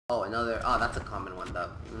Oh, another. Oh, that's a common one though.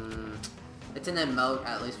 It's an emote.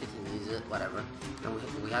 At least we can use it. Whatever. And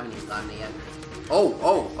we haven't even gotten it yet.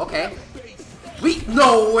 Oh, okay.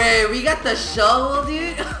 No way. We got the shovel,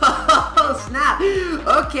 dude. Oh snap.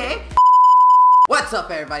 Okay. What's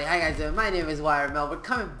up, everybody? How you guys doing? My name is Mel. We're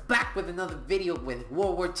coming back with another video with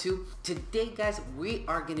World War II. Today, guys, we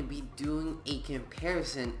are gonna be doing a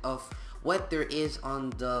comparison of what there is on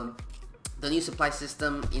the new supply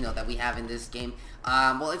system, you know, that we have in this game.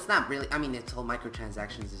 Well, it's not really, I mean, it's all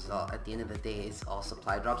microtransactions, is all, at the end of the day, it's all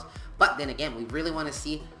supply drops. But then again, we really want to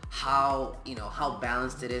see how, you know, how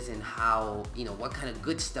balanced it is and how, you know, what kind of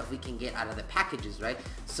good stuff we can get out of the packages, right?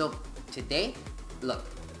 So today, look,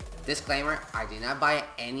 disclaimer, I did not buy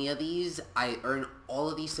any of these. I earned all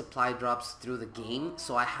of these supply drops through the game,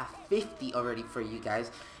 so I have 50 already for you guys,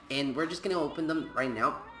 and we're just gonna open them right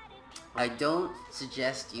now. I don't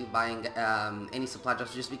suggest you buying any supply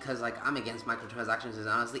drops just because, like, I'm against microtransactions, and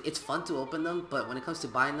honestly, it's fun to open them, but when it comes to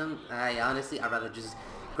buying them, I'd rather just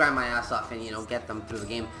grind my ass off and, you know, get them through the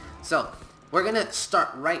game. So, we're gonna start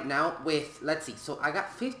right now with, let's see, so I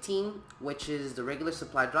got 15, which is the regular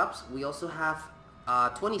supply drops. We also have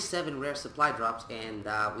 27 rare supply drops, and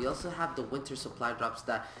we also have the winter supply drops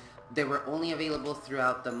that they were only available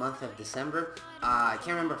throughout the month of December. I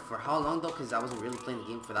can't remember for how long though, because I wasn't really playing the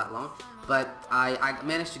game for that long. But I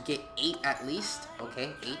managed to get 8 at least.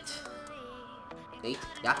 Okay, 8,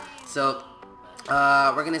 yeah. So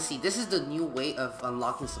we're gonna see. This is the new way of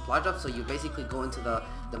unlocking supply drops. So you basically go into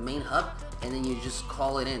the main hub and then you just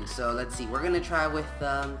call it in. So let's see. We're gonna try with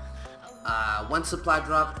one supply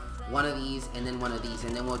drop, one of these, and then one of these,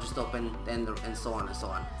 and then we'll just open and so on and so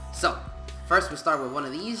on. So first we start with one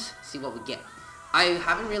of these, see what we get. I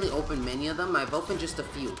haven't really opened many of them. I've opened just a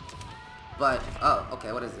few. But, oh,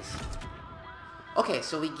 okay, what is this? Okay,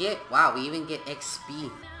 so we get, wow, we even get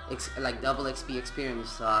XP, like double XP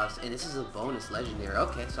experience, and this is a bonus legendary.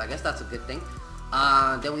 Okay, so I guess that's a good thing.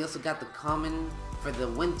 Then we also got the common for the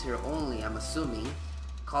winter only, I'm assuming.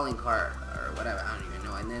 Calling card, or whatever, I don't even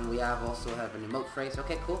know. And then we also have an emote phrase.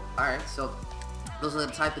 Okay, cool. Alright, so those are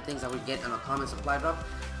the type of things that we get on a common supply drop.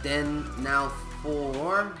 Then now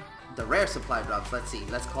for the rare supply drops, let's see,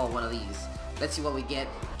 let's call one of these. Let's see what we get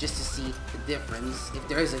just to see the difference, if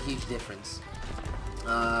there is a huge difference.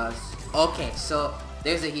 Okay, so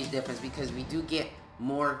there's a huge difference because we do get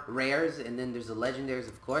more rares, and then there's the legendaries,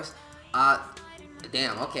 of course.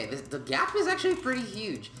 Damn, okay, the gap is actually pretty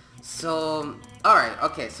huge. So, alright,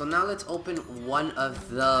 okay, so now let's open one of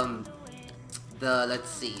the let's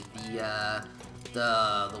see,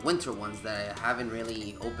 the winter ones that I haven't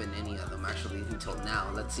really opened any of them actually until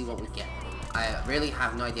now. Let's see what we get. I really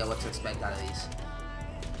have no idea what to expect out of these.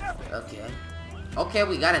 Okay. Okay,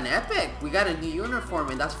 we got an epic. We got a new uniform,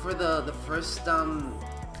 and that's for the first,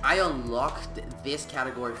 I unlocked this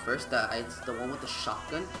category first. It's the one with the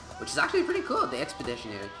shotgun, which is actually pretty cool, the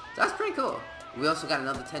expeditionary. So that's pretty cool. We also got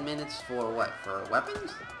another 10 minutes for what? For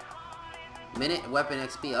weapons? Minute weapon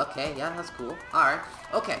XP. Okay, yeah, that's cool. Alright.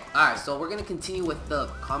 Okay, alright, so we're gonna continue with the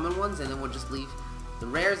common ones, and then we'll just leave the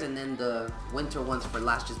rares and then the winter ones for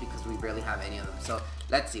last, just because we barely have any of them. So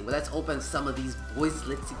let's see. Well, let's open some of these boys.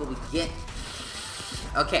 Let's see what we get.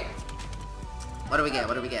 Okay. What do we get?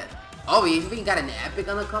 What do we get? Oh, we even got an epic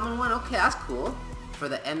on the common one? Okay, that's cool. For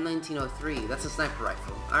the M1903. That's a sniper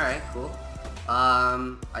rifle. Alright, cool.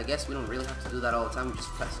 I guess we don't really have to do that all the time. We just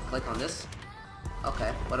click on this.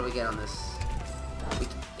 Okay, what do we get on this?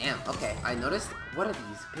 Damn, okay, I noticed, what are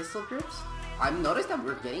these, pistol grips? I've noticed that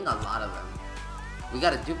we're getting a lot of them. We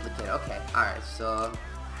got a duplicate, okay, alright, so,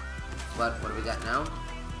 what do we got now?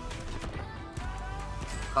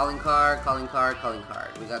 Calling card, calling card, calling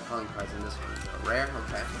card. We got calling cards in this one, so rare,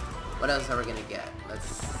 okay. What else are we gonna get? Let's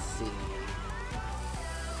see.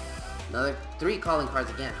 Another 3 calling cards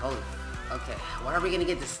again, holy. Okay, why are we gonna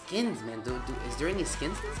get the skins, man? Is there any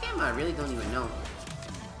skins in this game? I really don't even know.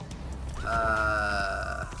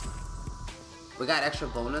 We got extra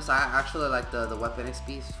bonus. I actually like the weapon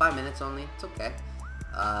XP. It's 5 minutes only. It's okay.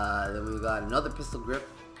 Then we got another pistol grip.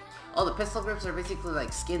 Oh, the pistol grips are basically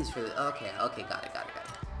like skins for the... Okay, got it.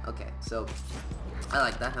 Okay, so I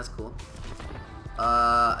like that. That's cool.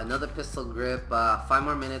 Another pistol grip. 5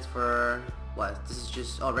 more minutes for... What? This is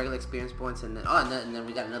just regular experience points, and then and then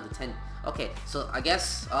we got another 10. Okay, so I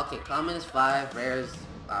guess common is 5, rares.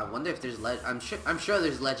 I wonder if there's I'm sure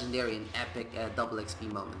there's legendary and epic double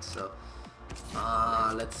XP moments. So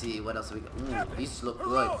let's see what else we got. Ooh, these look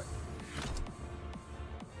good.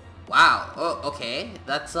 Wow. Oh, okay.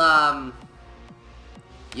 That's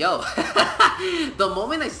yo. The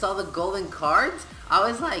moment I saw the golden cards, I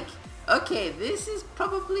was like, okay, this is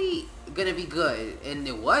probably gonna be good, and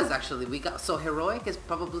it was actually. We got so heroic is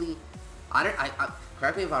probably. I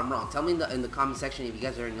correct me if I'm wrong. Tell me in the comment section if you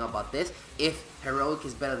guys already know about this. If heroic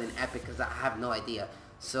is better than epic, because I have no idea.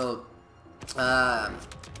 So,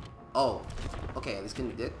 oh, okay, this can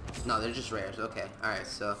be good. No, they're just rares. Okay, all right.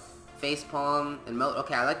 So, facepalm, emote.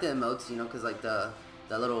 Okay, I like the emotes, you know, because like the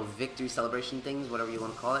little victory celebration things, whatever you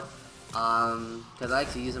want to call it. Because I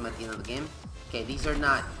like to use them at the end of the game. Okay, these are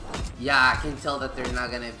not. Yeah, I can tell that they're not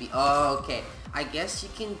gonna be. Oh, okay. I guess you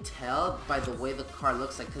can tell by the way the card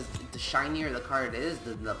looks like, because the shinier the card is,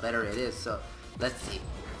 the better it is. So, let's see.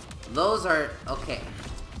 Those are, okay.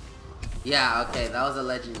 Yeah, okay, that was a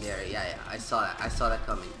legendary. Yeah, I saw that. I saw that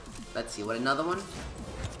coming. Let's see, what, another one?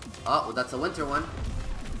 Oh, well, that's a winter one.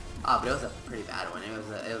 Oh, but it was a pretty bad one. It was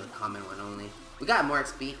a common one only. We got more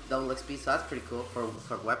XP, double XP, so that's pretty cool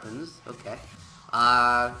for weapons. Okay.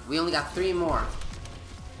 We only got 3 more.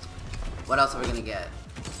 What else are we gonna get?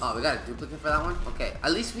 Oh, we got a duplicate for that one? Okay,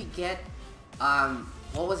 at least we get,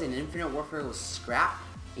 what was it? Infinite Warfare, it was scrap.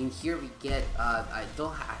 In here we get, I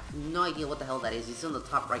have no idea what the hell that is. It's in the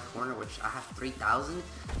top right corner, which I have 3,000.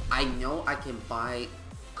 I know I can buy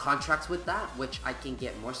contracts with that, which I can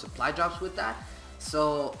get more supply drops with that.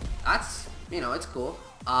 So, that's, you know, it's cool.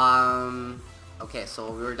 Okay,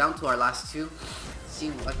 so we're down to our last 2. Let's see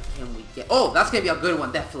what can we get. Oh, that's gonna be a good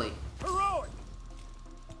one, definitely.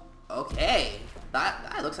 Okay.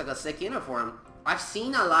 That looks like a sick uniform. I've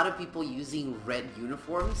seen a lot of people using red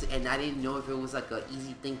uniforms, and I didn't know if it was like an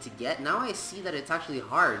easy thing to get. Now I see that it's actually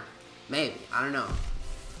hard. Maybe. I don't know.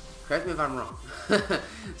 Correct me if I'm wrong.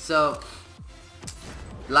 So,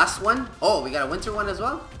 last one. Oh, we got a winter one as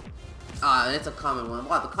well? And it's a common one.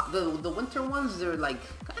 Wow, the winter ones, they're like,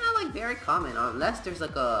 kind of like very common, unless there's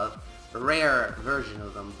like a rare version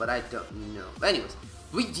of them, but I don't know. Anyways.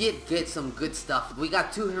 We did get some good stuff. We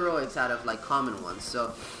got 2 heroics out of like common ones.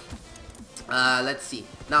 So let's see.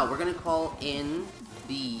 Now we're gonna call in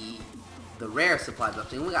the rare supply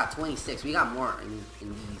drops. And we got 26. We got more in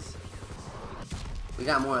these. We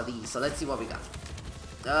got more of these. So let's see what we got.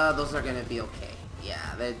 Those are gonna be okay.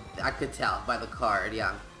 Yeah, I could tell by the card.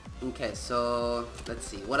 Yeah. Okay. So let's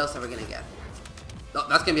see. What else are we gonna get? Oh,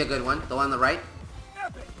 that's gonna be a good one. The one on the right.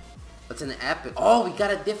 What's an epic? Oh, we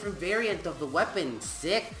got a different variant of the weapon.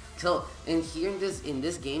 Sick. So in here in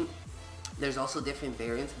this game, there's also different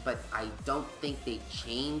variants, but I don't think they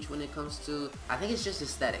change when it comes to. I think it's just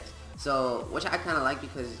aesthetics. So which I kind of like,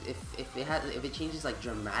 because if it changes like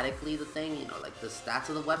dramatically the thing, you know, like the stats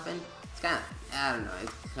of the weapon, it's kind of, I don't know,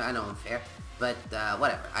 it's kind of unfair. But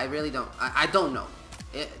whatever. I really don't. I don't know.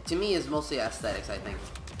 It to me is mostly aesthetics, I think.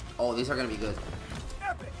 Oh, these are gonna be good.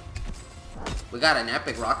 We got an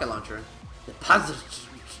epic rocket launcher. The positive.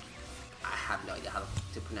 I have no idea how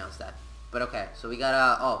to pronounce that. But okay, so we got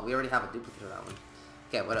oh, we already have a duplicate of that one.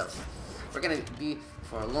 Okay, what else? We're gonna be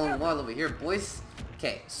for a long while over here, boys.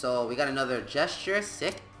 Okay, so we got another gesture.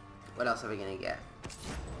 Sick. What else are we gonna get?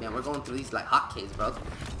 Man, we're going through these like hotcakes, bro.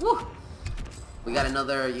 Woo! We got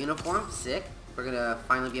another uniform. Sick. We're gonna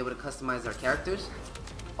finally be able to customize our characters.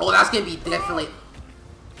 Oh, that's gonna be definitely.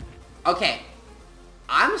 Okay.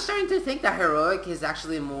 I'm starting to think that heroic is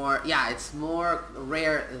actually more, yeah, it's more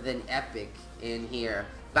rare than epic in here.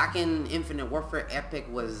 Back in Infinite Warfare, epic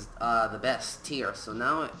was the best tier, so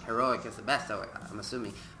now heroic is the best, I'm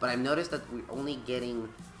assuming. But I've noticed that we're only getting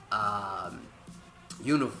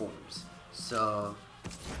uniforms, so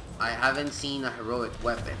I haven't seen a heroic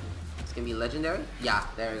weapon. It's gonna be legendary? Yeah,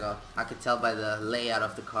 there we go. I could tell by the layout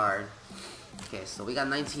of the card. Okay, so we got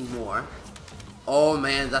 19 more. Oh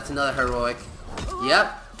man, that's another heroic.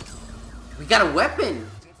 Yep. We got a weapon.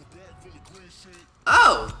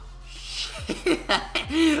 Oh. Shit.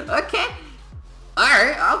 Okay.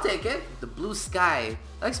 Alright, I'll take it. The blue sky.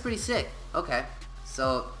 That looks pretty sick. Okay.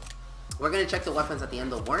 So, we're going to check the weapons at the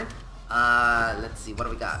end of the warrant. Let's see. What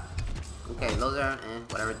do we got? Okay, those are,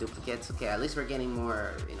 whatever, duplicates. Okay, at least we're getting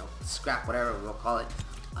more, you know, scrap, whatever we'll call it.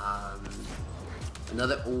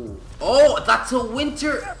 Another, ooh. Oh, that's a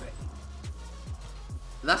winter.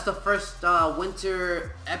 That's the first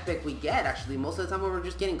winter epic we get, actually. Most of the time we're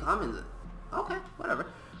just getting commons. Okay, whatever.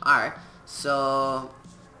 Alright, so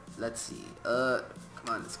let's see. Come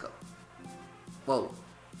on, let's go. Whoa.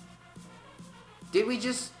 Did we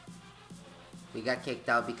just... We got kicked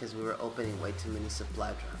out because we were opening way too many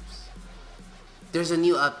supply drops. There's a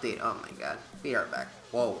new update. Oh my god. We are back.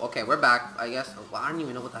 Whoa, okay, we're back, I guess. Oh, well, I don't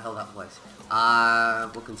even know what the hell that was.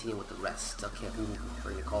 We'll continue with the rest. Okay,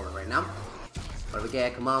 we're gonna call it right now. What do we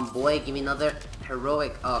get? Come on, boy. Give me another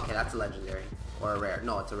heroic. Oh, okay, that's a legendary. Or a rare.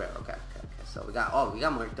 No, it's a rare. Okay. So we got, oh, we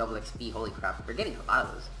got more double XP. Holy crap. We're getting a lot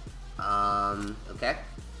of those. Okay.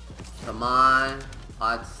 Come on.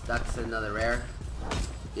 Pods, that's another rare.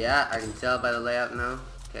 Yeah, I can tell by the layout now.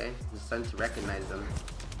 Okay, I'm starting to recognize them.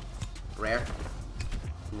 Rare.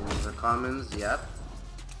 And then these are commons, yep.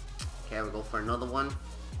 Okay, we'll go for another one.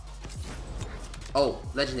 Oh,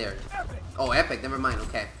 legendary. Oh, epic, never mind,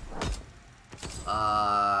 okay.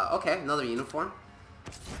 Okay, another uniform.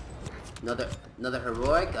 Another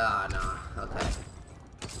heroic. Ah, no. Okay.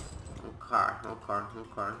 No car.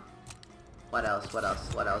 What else?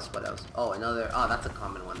 Oh, another. Oh, that's a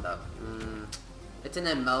common one though. It's an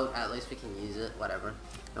emote. At least we can use it. Whatever.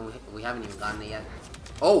 And we haven't even gotten it yet.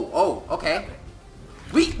 Oh, okay.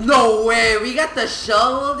 No way. We got the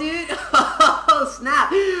shovel, dude. Oh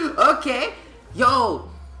snap. Okay. Yo,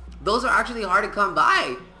 those are actually hard to come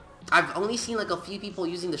by. I've only seen like a few people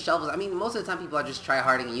using the shovels. I mean, most of the time people are just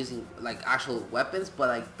tryharding and using like actual weapons, but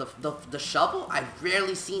like the shovel, I've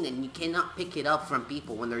rarely seen it, and you cannot pick it up from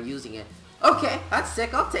people when they're using it. Okay, that's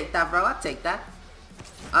sick. I'll take that, bro. I'll take that.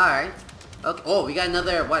 Alright. Okay. Oh, we got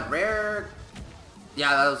another, what, rare?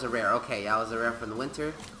 Yeah, that was a rare. Okay, yeah, that was a rare from the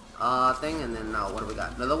winter thing, and then what do we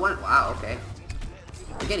got? Another one? Wow, okay.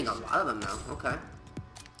 We're getting a lot of them now. Okay.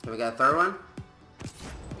 Can we get a third one?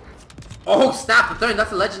 Oh, snap, a third,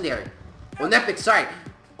 that's a legendary. Oh, an epic, sorry.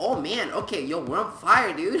 Oh, man, okay, yo, we're on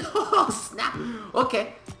fire, dude. Oh, snap.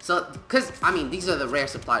 Okay, so, because, I mean, these are the rare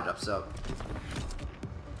supply drops, so.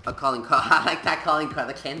 A calling card, I like that calling card,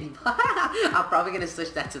 the candy bar. I'm probably going to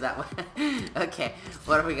switch that to that one. Okay,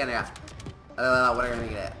 what are we going to get? What are we going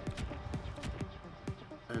to get?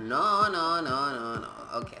 No.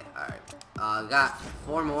 Okay, alright. Got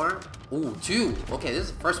 4 more. Ooh, 2. Okay, this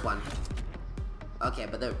is the first one. Okay,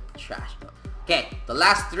 but they're trash though. Okay, the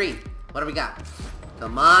last 3. What do we got?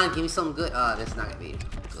 Come on, give me some good. This is not gonna be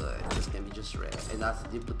good. This is gonna be just rare. And that's a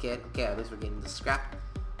duplicate. Okay, at least we're getting the scrap.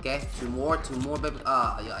 Okay, 2 more, baby. Yo,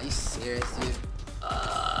 are you serious, dude?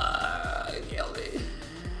 Kill me.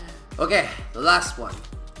 Okay, the last one.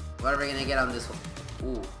 What are we gonna get on this one?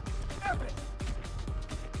 Ooh.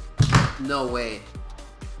 No way.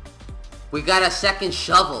 We got a second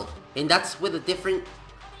shovel, and that's with a different.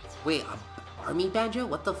 Wait. Army banjo?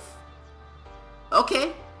 What the f...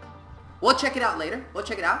 Okay. We'll check it out later. We'll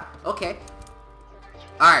check it out. Okay.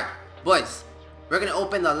 Alright, boys. We're gonna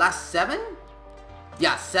open the last 7?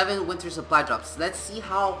 Yeah, 7 winter supply drops. Let's see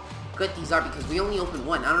how good these are, because we only opened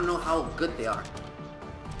 1. I don't know how good they are.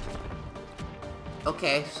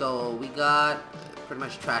 Okay, so we got pretty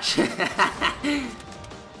much trash.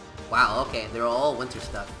 Wow, okay. They're all winter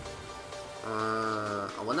stuff.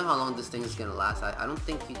 I wonder how long this thing is gonna last. I don't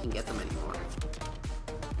think you can get them anymore.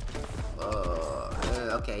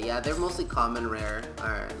 Okay, yeah, they're mostly common, rare.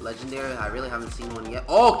 Alright, legendary, I really haven't seen one yet.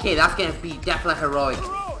 Okay, that's gonna be definitely heroic.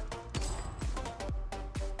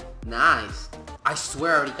 Nice. I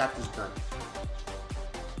swear I already got this done.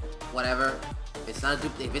 Whatever. It's not a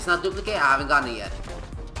duplicate. If it's not duplicate, I haven't gotten it yet.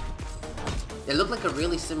 It looked like a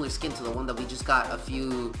really similar skin to the one that we just got a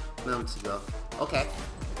few moments ago. Okay.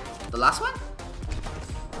 The last one?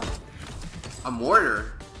 A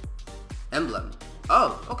mortar emblem.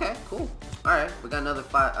 Oh, okay, cool. Alright, we got another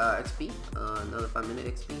 5 XP. Another 5-minute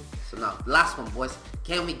XP. So now, last one, boys.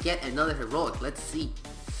 Can we get another heroic? Let's see.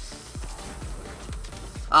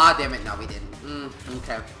 Ah, damn it. No, we didn't.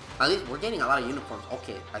 Okay. At least we're getting a lot of uniforms.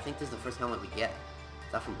 Okay, I think this is the first helmet we get.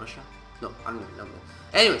 Is that from Russia? No, I don't even know.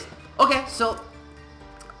 Anyways, okay, so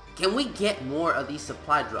can we get more of these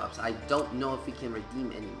supply drops? I don't know if we can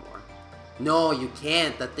redeem anymore. No, you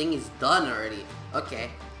can't. The thing is done already. Okay.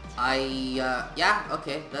 Yeah,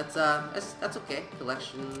 okay. That's okay.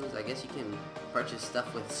 Collections, I guess you can purchase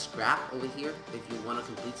stuff with scrap over here if you want to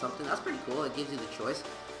complete something. That's pretty cool. It gives you the choice.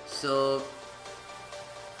 So,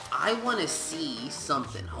 I want to see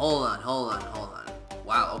something. Hold on.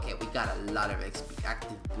 Wow, okay, we got a lot of XP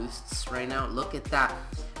active boosts right now. Look at that.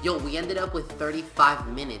 Yo, we ended up with 35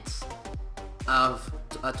 minutes of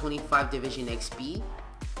 25 division XP.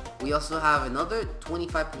 We also have another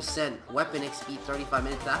 25% weapon XP, 35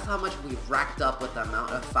 minutes. That's how much we've racked up with the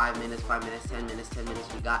amount of 5 minutes, 5 minutes, 10 minutes, 10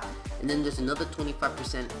 minutes we got. And then there's another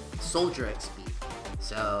 25% soldier XP.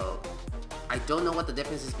 So, I don't know what the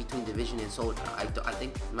difference is between division and soldier. I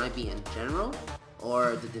think it might be in general,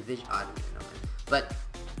 or the division, I don't even know. But,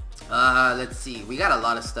 let's see. We got a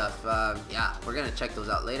lot of stuff. Yeah, we're gonna check those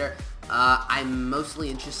out later. I'm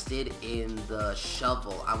mostly interested in the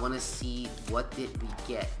shovel. I want to see what did we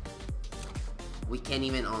get. We can't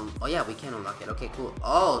even oh yeah, we can unlock it. Okay, cool.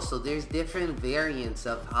 Oh, so there's different variants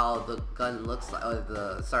of how the gun looks like.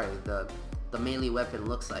 The melee weapon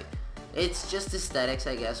looks like. It's just aesthetics,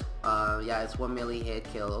 I guess. Yeah, it's 1 melee hit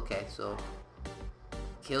kill. Okay, so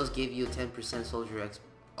kills give you 10% soldier XP.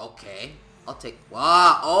 Okay. I'll take...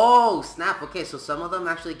 Wow! Oh, snap! Okay, so some of them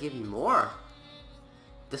actually give you more.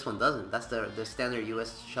 This one doesn't. That's the standard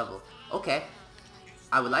US shovel. Okay.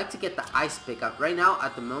 I would like to get the ice pick up. Right now,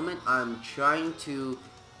 at the moment, I'm trying to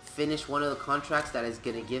finish one of the contracts that is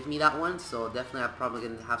going to give me that one. So definitely, I'm probably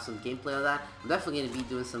going to have some gameplay of that. I'm definitely going to be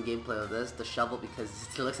doing some gameplay of this, the shovel, because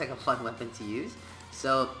it looks like a fun weapon to use.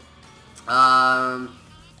 So,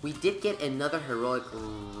 we did get another heroic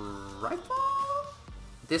rifle?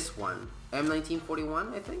 This one.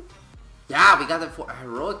 M1941, I think? Yeah, we got the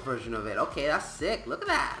heroic version of it. Okay, that's sick. Look at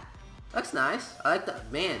that. That's nice. I like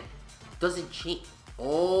that. Man, does it change?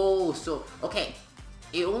 Oh, so, okay.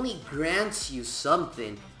 It only grants you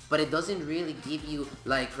something, but it doesn't really give you,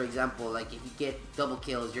 like, for example, like, if you get double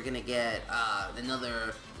kills, you're gonna get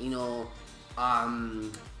another, you know,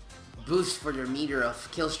 boost for your meter of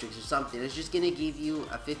kill streaks or something. It's just gonna give you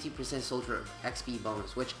a 50% soldier XP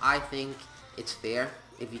bonus, which I think it's fair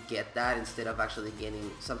if you get that instead of actually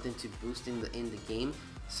getting something to boost in the game.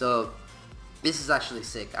 So this is actually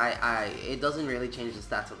sick. It doesn't really change the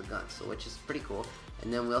stats of the gun, so which is pretty cool.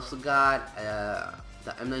 And then we also got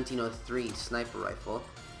the M1903 sniper rifle.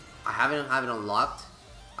 I haven't unlocked.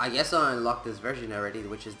 I guess I unlocked this version already,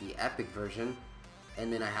 which is the epic version.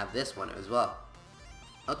 And then I have this one as well.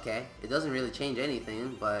 Okay, it doesn't really change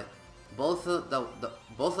anything, but both of the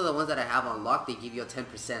ones that I have unlocked, they give you a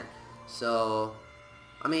 10%. So,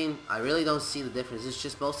 I mean, I really don't see the difference. It's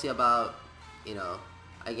just mostly about, you know,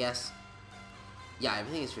 I guess, yeah,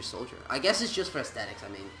 everything is for soldier. I guess it's just for aesthetics. I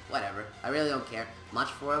mean, whatever. I really don't care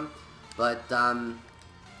much for them, but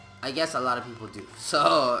I guess a lot of people do.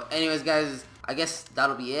 So, anyways, guys, I guess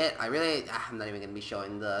that'll be it. I'm not even gonna be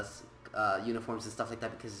showing the uniforms and stuff like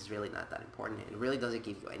that because it's really not that important. It really doesn't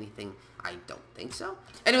give you anything. I don't think so.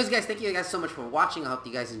 Anyways, guys, thank you guys so much for watching. I hope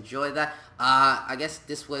you guys enjoyed that. I guess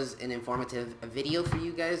this was an informative video for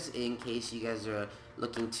you guys in case you guys are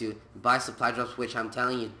looking to buy supply drops, which I'm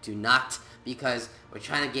telling you, do not, because we're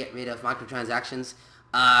trying to get rid of microtransactions.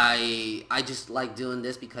 I just like doing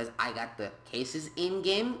this because I got the cases in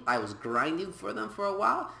game. I was grinding for them for a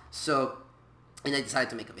while, so. And I decided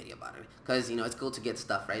to make a video about it because, you know, it's cool to get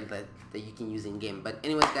stuff, right, that you can use in game. But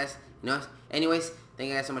anyways, guys, thank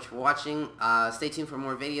you guys so much for watching. Stay tuned for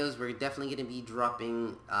more videos. We're definitely going to be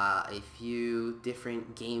dropping a few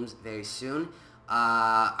different games very soon.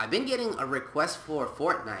 I've been getting a request for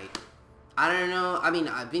Fortnite. I don't know. I mean,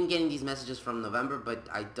 I've been getting these messages from November, but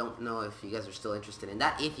I don't know if you guys are still interested in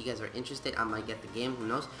that. If you guys are interested, I might get the game. Who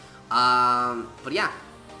knows? But yeah.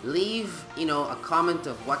 Leave, you know, a comment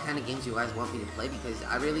of what kind of games you guys want me to play, because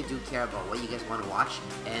I really do care about what you guys want to watch,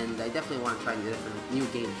 and I definitely want to try different new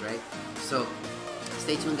games, right? So,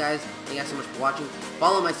 stay tuned, guys. Thank you guys so much for watching.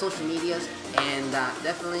 Follow my social medias, and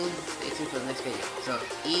definitely stay tuned for the next video. So,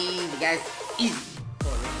 easy, guys. Easy.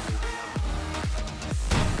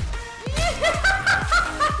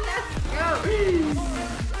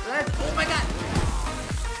 Let's go. Oh my god.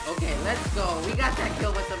 Okay, let's go. We got that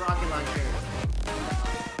kill with the rocket launcher.